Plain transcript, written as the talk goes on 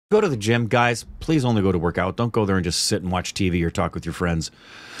Go to the gym, guys. Please only go to work out. Don't go there and just sit and watch TV or talk with your friends.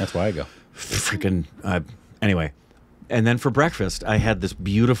 That's why I go. Freaking, anyway. And then for breakfast, I had this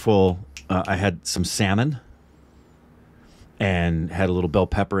beautiful, I had some salmon and had a little bell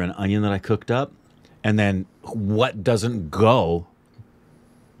pepper and onion that I cooked up. And then what doesn't go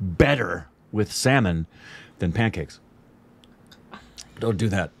better with salmon than pancakes? Don't do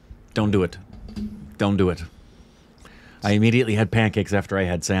that. Don't do it. Don't do it. I immediately had pancakes after I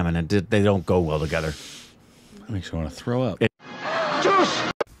had salmon, and they don't go well together. That makes me want to throw up.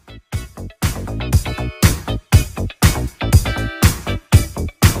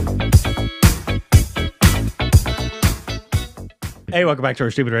 Hey, welcome back to our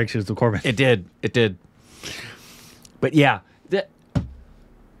Stupid Reactions to Corbin. It did. It did. But yeah,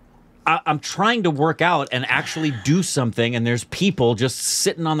 I'm trying to work out and actually do something, and there's people just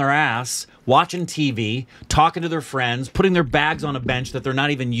sitting on their ass, watching TV, talking to their friends, putting their bags on a bench that they're not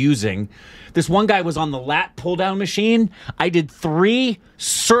even using. This one guy was on the lat pull-down machine. I did 3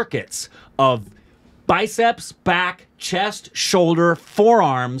 circuits of biceps, back, chest, shoulder,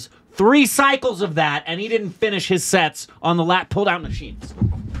 forearms, 3 cycles of that, and he didn't finish his sets on the lat pull-down machines.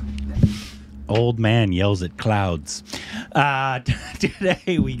 Old man yells at clouds.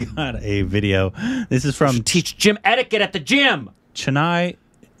 Today we got a video. This is from Teach gym etiquette at the gym. Chennai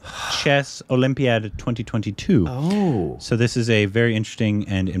Chess Olympiad 2022. Oh. So this is a very interesting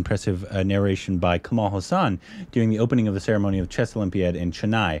and impressive narration by Kamal Hassan during the opening of the ceremony of Chess Olympiad in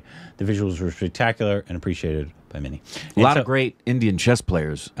Chennai. The visuals were spectacular and appreciated by many. A lot of great Indian chess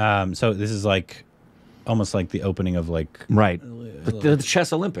players. So this is like almost like the opening of like... Right. The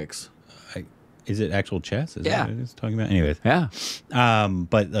Chess Olympics. Is it actual chess? Is yeah. that what it's talking about? Anyways. Yeah.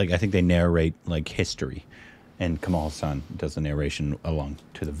 But like I think they narrate like history, and Kamal Hassan does the narration along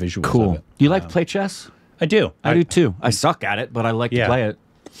to the visuals. Cool. Of it. You like to play chess? I do. I do too. I suck at it, but I like to play it.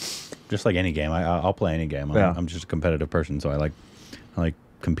 Just like any game, I'll play any game. I'm just a competitive person, so I like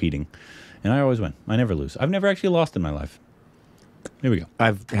competing, and I always win. I never lose. I've never actually lost in my life. Here we go.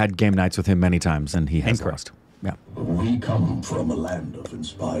 I've had game nights with him many times, and he has lost. Yeah. We come from a land of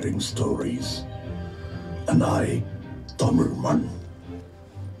inspiring stories, and I, Tamil Man,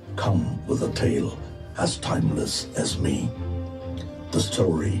 come with a tale as timeless as me, the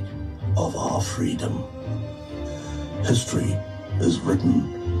story of our freedom. History is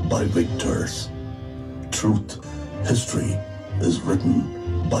written by victors. Truth, history is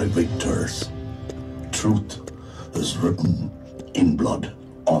written by victors. Truth is written in blood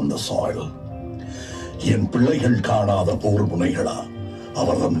on the soil. என் பிள்ளைகள் காணாத போர் முனைகளா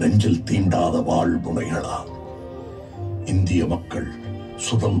அவர்தம் நெஞ்சில் தீண்டாத வாழ் முனைகளா இந்திய மக்கள்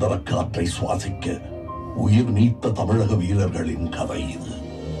சுதந்திர காற்றை சுவாசிக்க உயிர் நீத்த தமிழக வீரர்களின் கதை இது.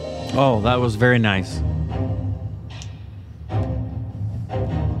 Oh, that was very nice.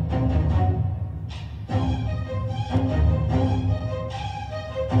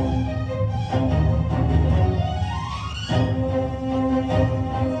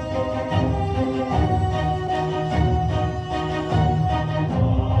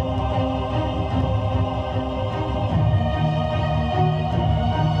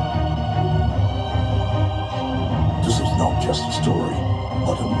 Not just a story,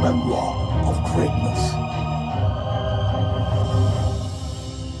 but a memoir of greatness.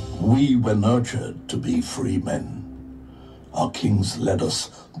 We were nurtured to be free men. Our kings led us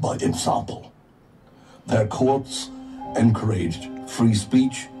by example. Their courts encouraged free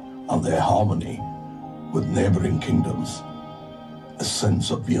speech and their harmony with neighboring kingdoms, a sense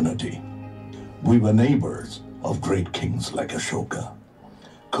of unity. We were neighbors of great kings like Ashoka,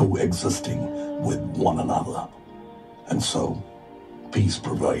 coexisting with one another. And so, peace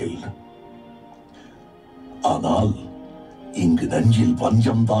prevailed. ஆனால் இங்கு நெஞ்சில்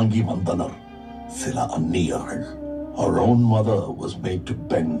வஞ்சம் தாங்கி வந்தனர் சில அந்நியர்கள். Our own mother was made to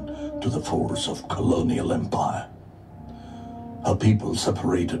bend to the force of colonial empire. Her people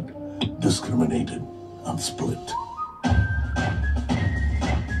separated, discriminated, and split.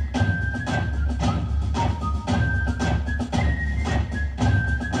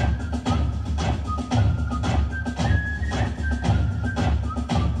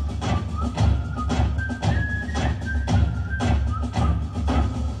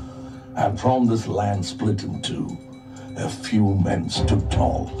 And from this land split in two, a few men stood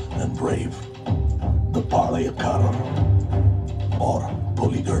tall and brave. The Palayakarar, or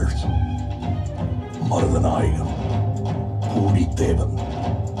Polygars, Marudanayagam, Pudi-Devan,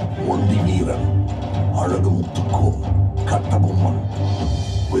 Ondi-Veeran, Azhagumutthukku, Kattabomman,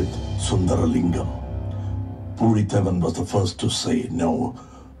 with Sundaralingam. Pudi-Devan was the first to say no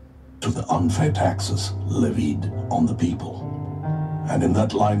to the unfair taxes levied on the people. And in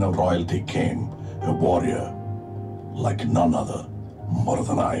that line of royalty came a warrior like none other,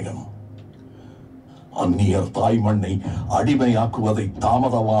 Maruthanayagam. அந்நியர் தாய்மண்ணை அடிமையாக்குவதை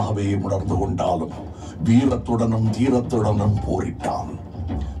தாமதமாகவே உணர்ந்து கொண்டாலும் வீரத்துடனும் தீரத்துடனும் போரிட்டான்.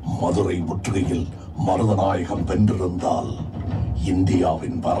 மதுரை முற்றுகையில் மருதநாயகம் வென்றிருந்தால்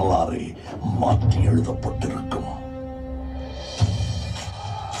இந்தியாவின் வரலாறே மாற்றி எழுதப்பட்டிருக்கும்.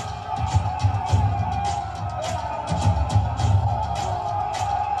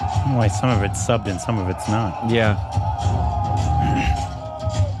 Why some of it's subbed and some of it's not. Yeah.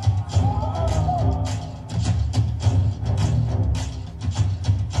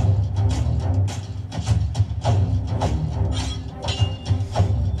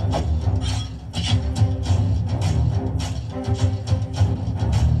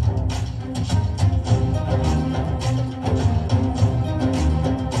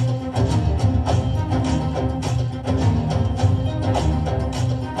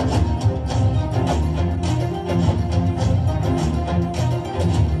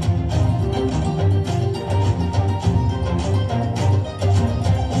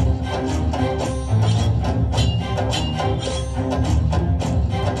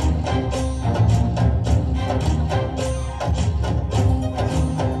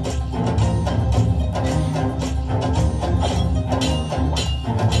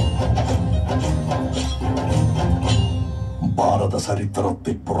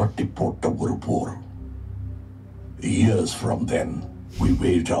 சரித்திரத்தை புரட்டி போட்ட ஒரு போர். Years from then, we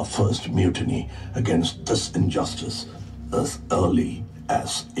waged our first mutiny against this injustice as early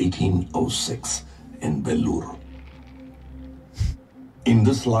as 1806 in Vellore. In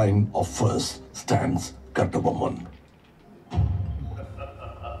this line of verse stands Kattavamman.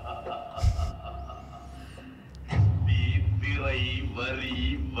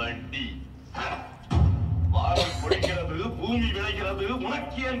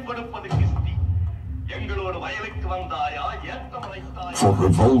 For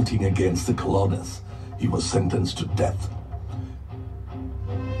revolting against the colonists, he was sentenced to death.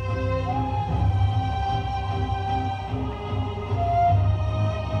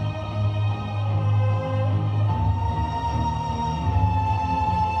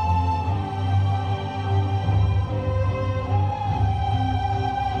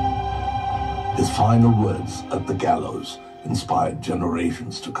 His final words at the gallows inspired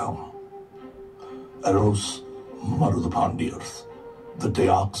generations to come. Arose Marudapandiyars, the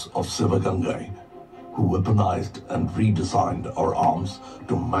Dayaks of Sivagangai, who weaponized and redesigned our arms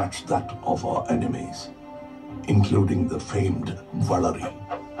to match that of our enemies, including the famed Valari,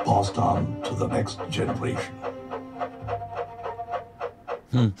 passed on to the next generation.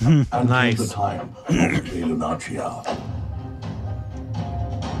 Nice. The time of Velunachia,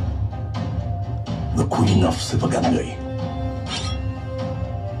 the Queen of Sivagangai.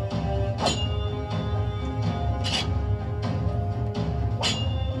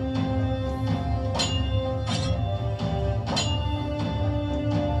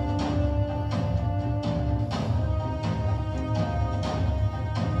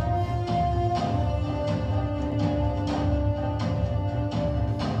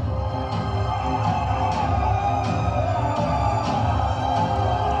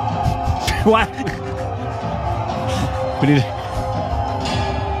 What? We need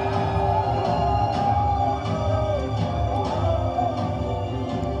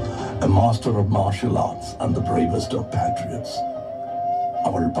a master of martial arts and the bravest of patriots.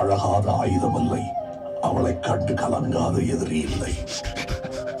 அவள் பழகாத ஆயுதமில்லை, அவளை கண்டு கலங்காத எதிரி இல்லை.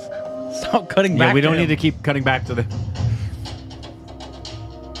 Stop cutting back. Yeah, we don't need to keep cutting back to the.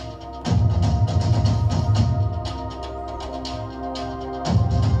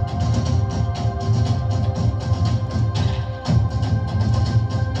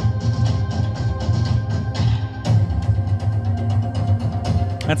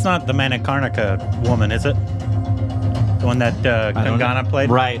 That's not the Manikarnika woman, is it? The one that Kangana played?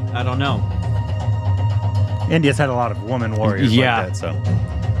 Right. I don't know. India's had a lot of woman warriors like that, so.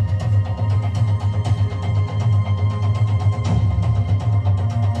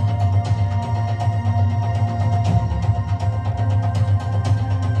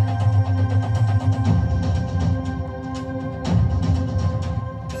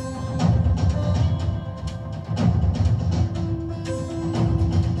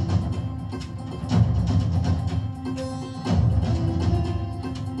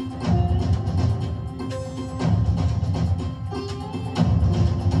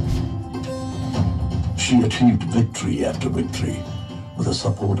 She achieved victory after victory with the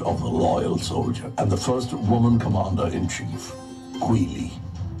support of the loyal soldier and the first woman commander-in-chief, Queely.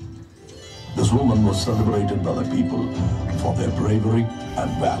 This woman was celebrated by the people for their bravery and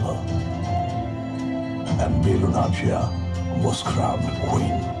valor. And Belunachia was crowned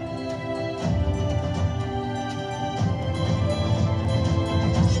queen.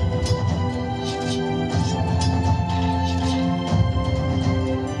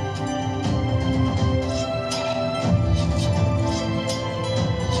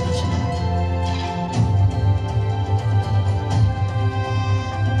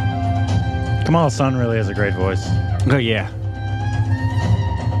 Kamal Hassan really has a great voice. Oh, yeah.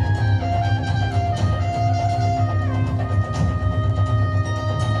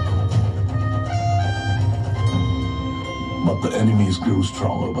 But the enemies grew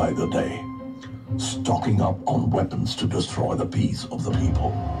stronger by the day, stocking up on weapons to destroy the peace of the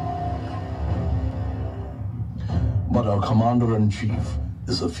people. But our commander-in-chief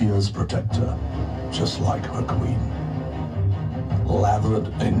is a fierce protector, just like her queen. Lathered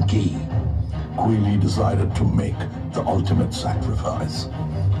in ghee, Queely decided to make the ultimate sacrifice,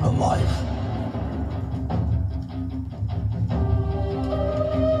 her life.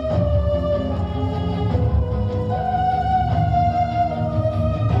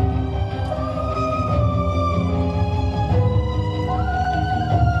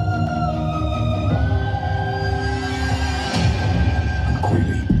 And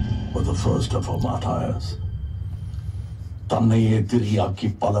Queely was the first of her martyrs. தன்னையே teriyaki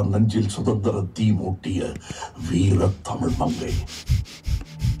பல நெஞ்சில் சுதந்திர தீ மூட்டிய வீர தமிழ் மங்கை.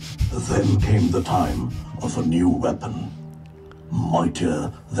 Then came the time of a new weapon, mightier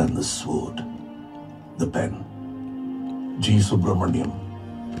than the sword, the pen. G. Subramaniam,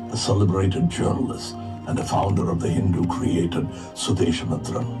 a celebrated journalist and a founder of the Hindu-created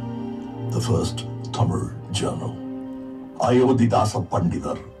Sudeshamitram, the first Tamil journal. Ayodhidasa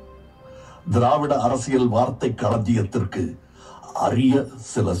Pandidar, திராவிட அரசியல் வார்த்தை களஞ்சியத்திற்கு அரிய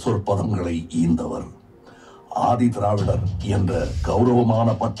சில சொற்பதங்களை ஈந்தவர். ஆதி திராவிடர் என்ற கௌரவமான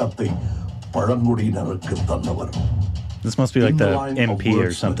பட்டத்தை பழங்குடியினருக்கு தந்தவர். This must be like the MP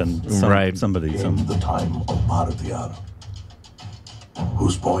or something. Right. Somebody. The time of Bharatiyar,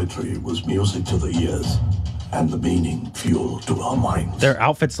 whose poetry was music to the ears and the meaning fuel to our minds. Their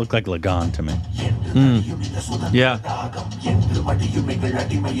outfits look like Lagan to me. Yeah.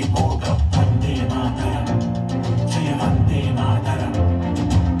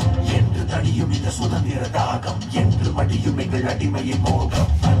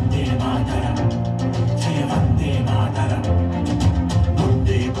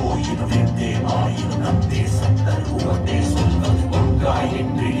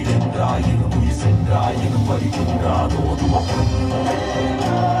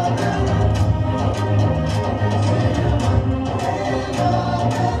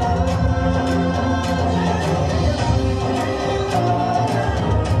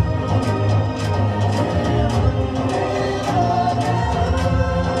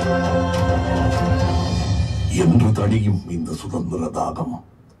 என்று தடியும் இந்த சுதந்திர தாகம்,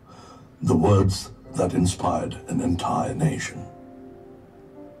 the words that inspired an entire nation.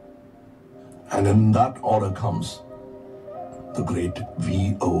 And in that order comes the great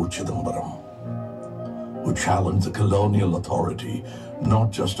V.O. Chidambaram, who challenged the colonial authority not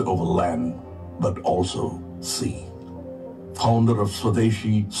just over land but also sea. Founder of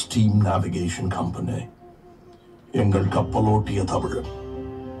Swadeshi Steam Navigation Company, எங்கள் கப்பலோட்டிய தமிழன்,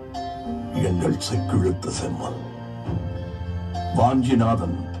 எங்கள் செக்கிழுத்த செம்மல்.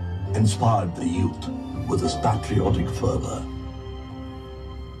 Vanjinathan inspired the youth with his patriotic fervor.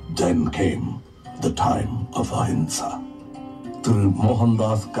 Then came the time of ahimsa. Through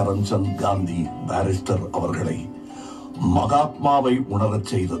Mohandas Karamchand Gandhi, barrister அவர்களை மகாத்மாவை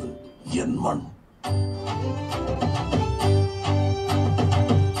உணரச் செய்தது என் மண்.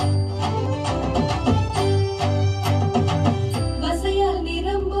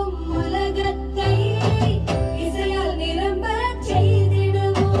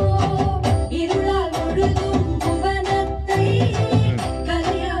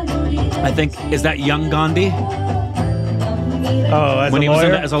 I think, is that young Gandhi? Oh, when he was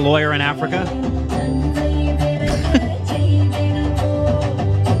as a lawyer in Africa?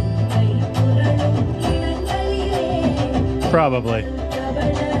 Probably.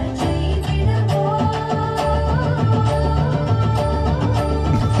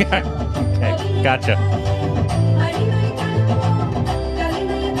 Okay, gotcha.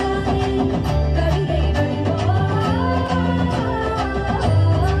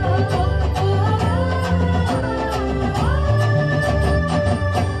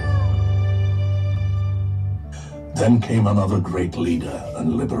 Then came another great leader and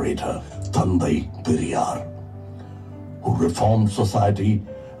liberator, Thandai Periyar, who reformed society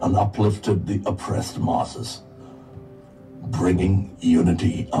and uplifted the oppressed masses, bringing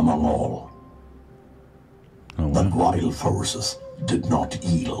unity among all. But vile forces did not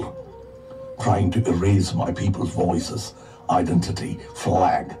yield, trying to erase my people's voices, identity,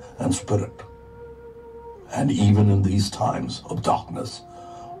 flag, and spirit. And even in these times of darkness,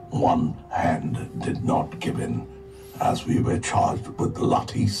 one hand did not give in, as we were charged with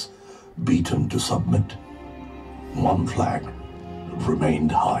lathis, beaten to submit. One flag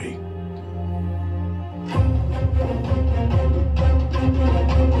remained high.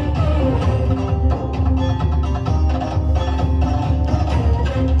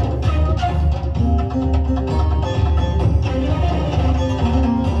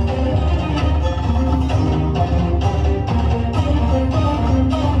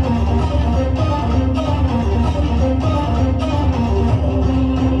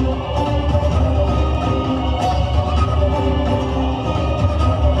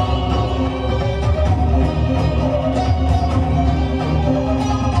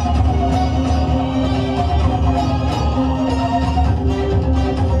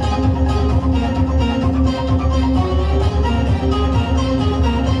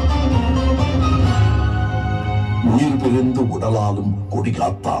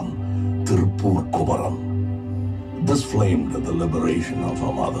 This flamed the liberation of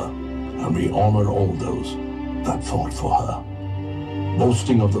her mother, and we honor all those that fought for her.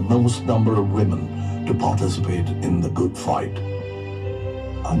 Boasting of the most number of women to participate in the good fight.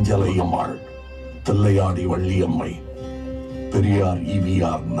 Anjalayammal, Tillayadi Valliyammai, Periyar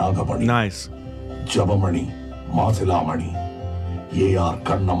EVR Nagamani. Nice. Jabamani, Masilamani, A.R.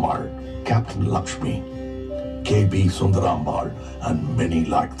 Kannammal, Captain Lakshmi, K.B. Sundarambal, and many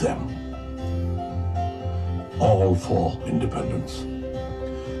like them. All for independence.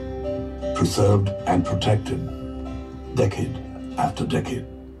 Preserved and protected decade after decade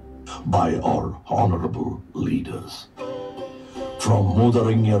by our honorable leaders. From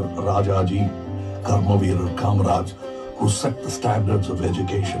Modarinyar Rajaji, Karmaveer Kamaraj, who set the standards of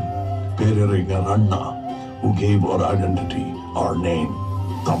education, Periyar Anna, who gave our identity, our name,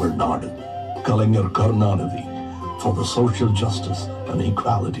 Tamil Nadu, Kalaignar Karunanidhi, for the social justice and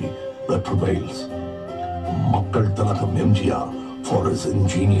equality that prevails. Makkal Tilakam MGR for his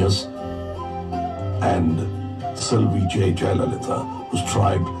ingenious, and Sylvie J. Jayalalitha, who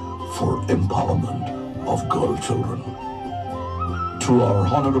strived for empowerment of girl children. To our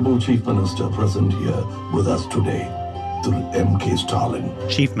Honorable Chief Minister present here with us today, to M.K. Stalin,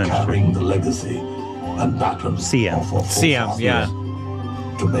 Chief Minister, carrying the legacy and baton CM. of our CM, yeah.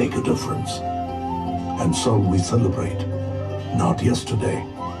 to make a difference. And so we celebrate, not yesterday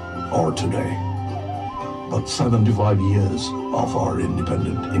or today, but 75 years of our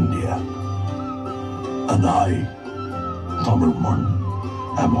independent India. And I, Tamil Man,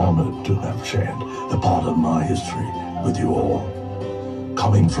 am honored to have shared a part of my history with you all,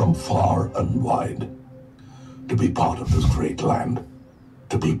 coming from far and wide, to be part of this great land,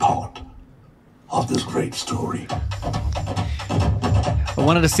 to be part of this great story. I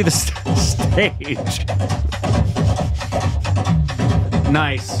wanted to see the stage.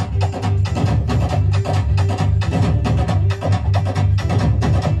 Nice.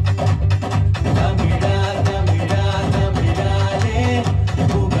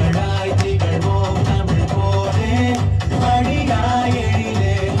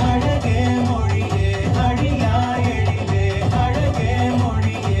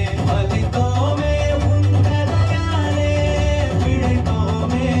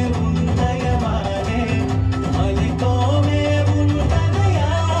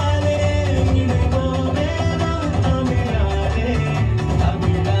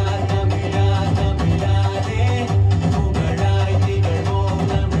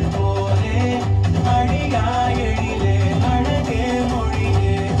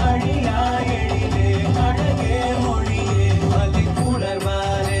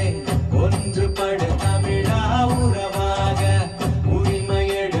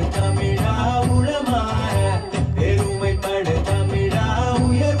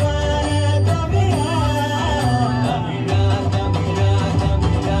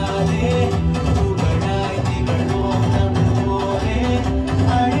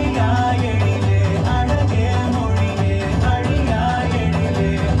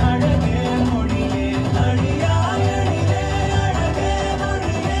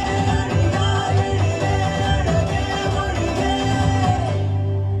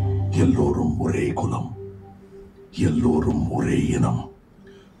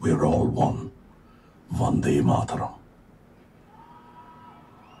 We're all one. Vande Mataram.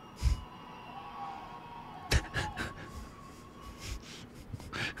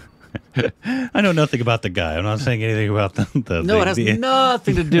 I know nothing about the guy. I'm not saying anything about the No, it has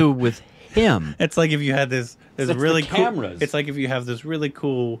nothing to do with him. It's like if you had this really cool cameras. It's like if you have this really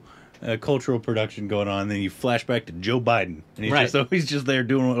cool cultural production going on, and then you flash back to Joe Biden, and he's just there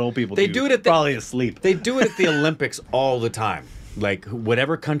doing what old people do. They do it at probably asleep. They do it at the Olympics all the time. Like,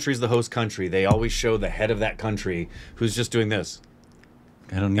 whatever country's the host country, they always show the head of that country who's just doing this.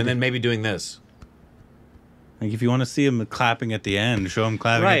 And then maybe doing this. Like, if you want to see him clapping at the end, show him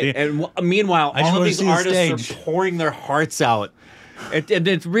clapping at the end. And meanwhile, all of these artists are pouring their hearts out.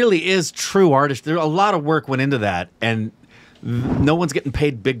 It really is true artistry. There a lot of work went into that, and no one's getting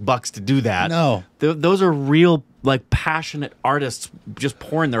paid big bucks to do that. No. Those are real, like, passionate artists just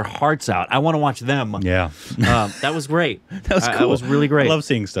pouring their hearts out. I want to watch them. Yeah. That was great. That was cool. That was really great. I love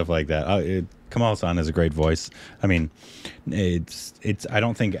seeing stuff like that. Kamal Hassan has a great voice. I mean, it's I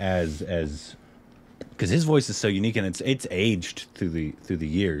don't think as because his voice is so unique, and it's aged through the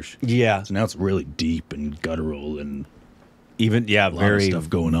years. Yeah. So now it's really deep and guttural and even a lot of stuff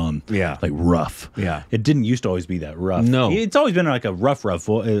going on. Yeah. Like rough. Yeah. It didn't used to always be that rough. No. It's always been like a rough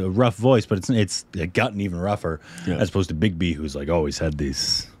voice, but it's gotten even rougher as opposed to Big B, who's like always had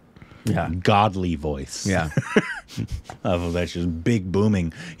this godly voice. Yeah. That's just big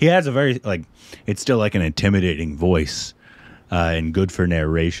booming. He has a very it's still like an intimidating voice and good for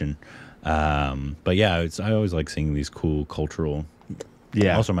narration. But yeah, I always like seeing these cool cultural.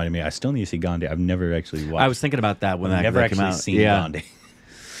 Yeah. Also reminded me, I still need to see Gandhi. I've never actually watched. I was thinking about that when that never came actually out. seen Gandhi.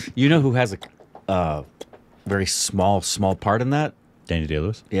 You know who has a very small part in that? Daniel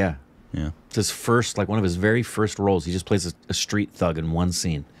Day-Lewis. Yeah. Yeah. It's his first, like one of his very first roles. He just plays a street thug in one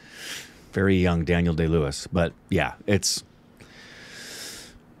scene. Very young Daniel Day-Lewis. But yeah, it's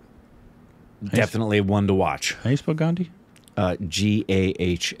definitely one to watch. How do you spell Gandhi?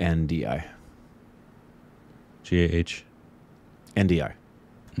 G-A-H-N-D-I. G-A-H-N-D-I.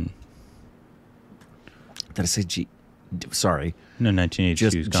 Did I say G? Sorry. No,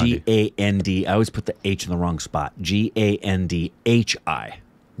 1982. Just G-A-N-D. I always put the H in the wrong spot. G-A-N-D-H-I.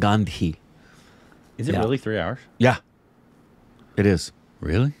 Gandhi. Is it really 3 hours? Yeah. It is.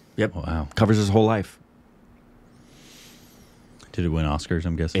 Really? Yep. Wow. Covers his whole life. Did it win Oscars,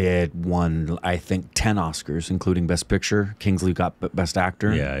 I'm guessing? It won, I think, 10 Oscars, including Best Picture. Kingsley got Best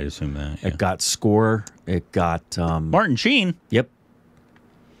Actor. Yeah, I assume that. Yeah. It got Score. It got... Martin Sheen. Yep.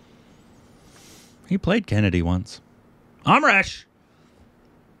 He played Kennedy once. Amresh.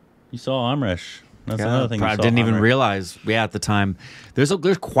 You saw Amresh. That's another thing. I didn't even realize. Yeah, at the time, there's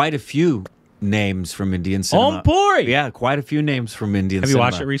quite a few names from Indian cinema. Om Puri. Yeah, quite a few names from Indian cinema.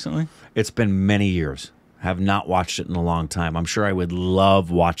 Have you watched it recently? It's been many years. Have not watched it in a long time. I'm sure I would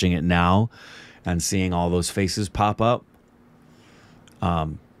love watching it now and seeing all those faces pop up.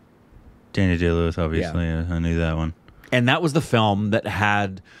 Daniel Day-Lewis, obviously. Yeah. I knew that one. And that was the film that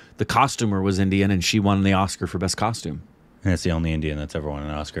had the costumer was Indian, and she won the Oscar for Best Costume. And it's the only Indian that's ever won an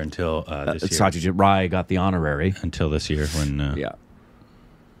Oscar until this year. Satyajit Ray got the honorary. Until this year when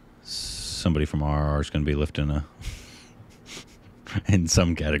somebody from RR is going to be lifting in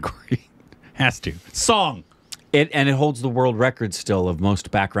some category. Has to. Song! It holds the world record still of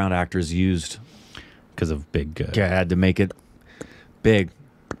most background actors used. Because of big... had to make it big.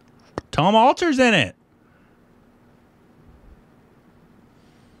 Tom Alter's in it!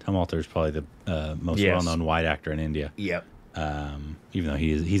 Tom Alter's probably the most well-known white actor in India. Yep. Even though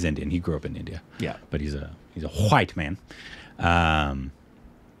he's Indian. He grew up in India. Yeah. But he's a white man. I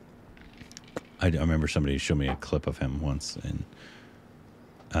remember somebody showed me a clip of him once, and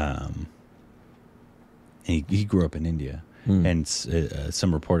he grew up in India. And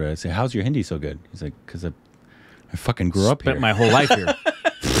some reporter, I say, "How's your Hindi so good?" He's like, "Because I fucking grew up here. Spent my whole life here.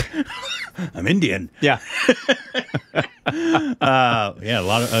 I'm Indian." Yeah. A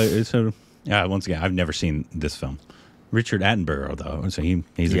lot of once again, I've never seen this film. Richard Attenborough, though, so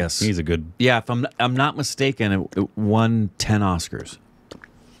he's a good. Yeah, if I'm not mistaken, it won 10 Oscars.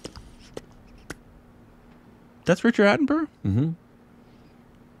 That's Richard Attenborough? Mm-hmm.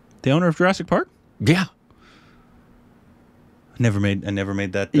 The owner of Jurassic Park? Yeah. I never made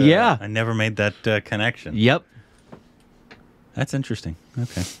that. I never made that connection. Yep. That's interesting.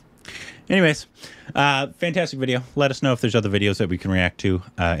 Okay. Anyways, fantastic video. Let us know if there's other videos that we can react to,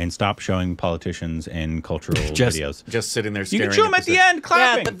 and stop showing politicians and cultural videos. Just sitting there staring. You can show them at the end, clapping.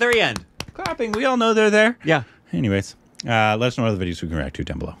 Yeah, at the very end. Clapping. We all know they're there. Yeah. Anyways, let us know what other videos we can react to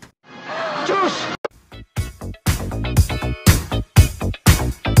down below.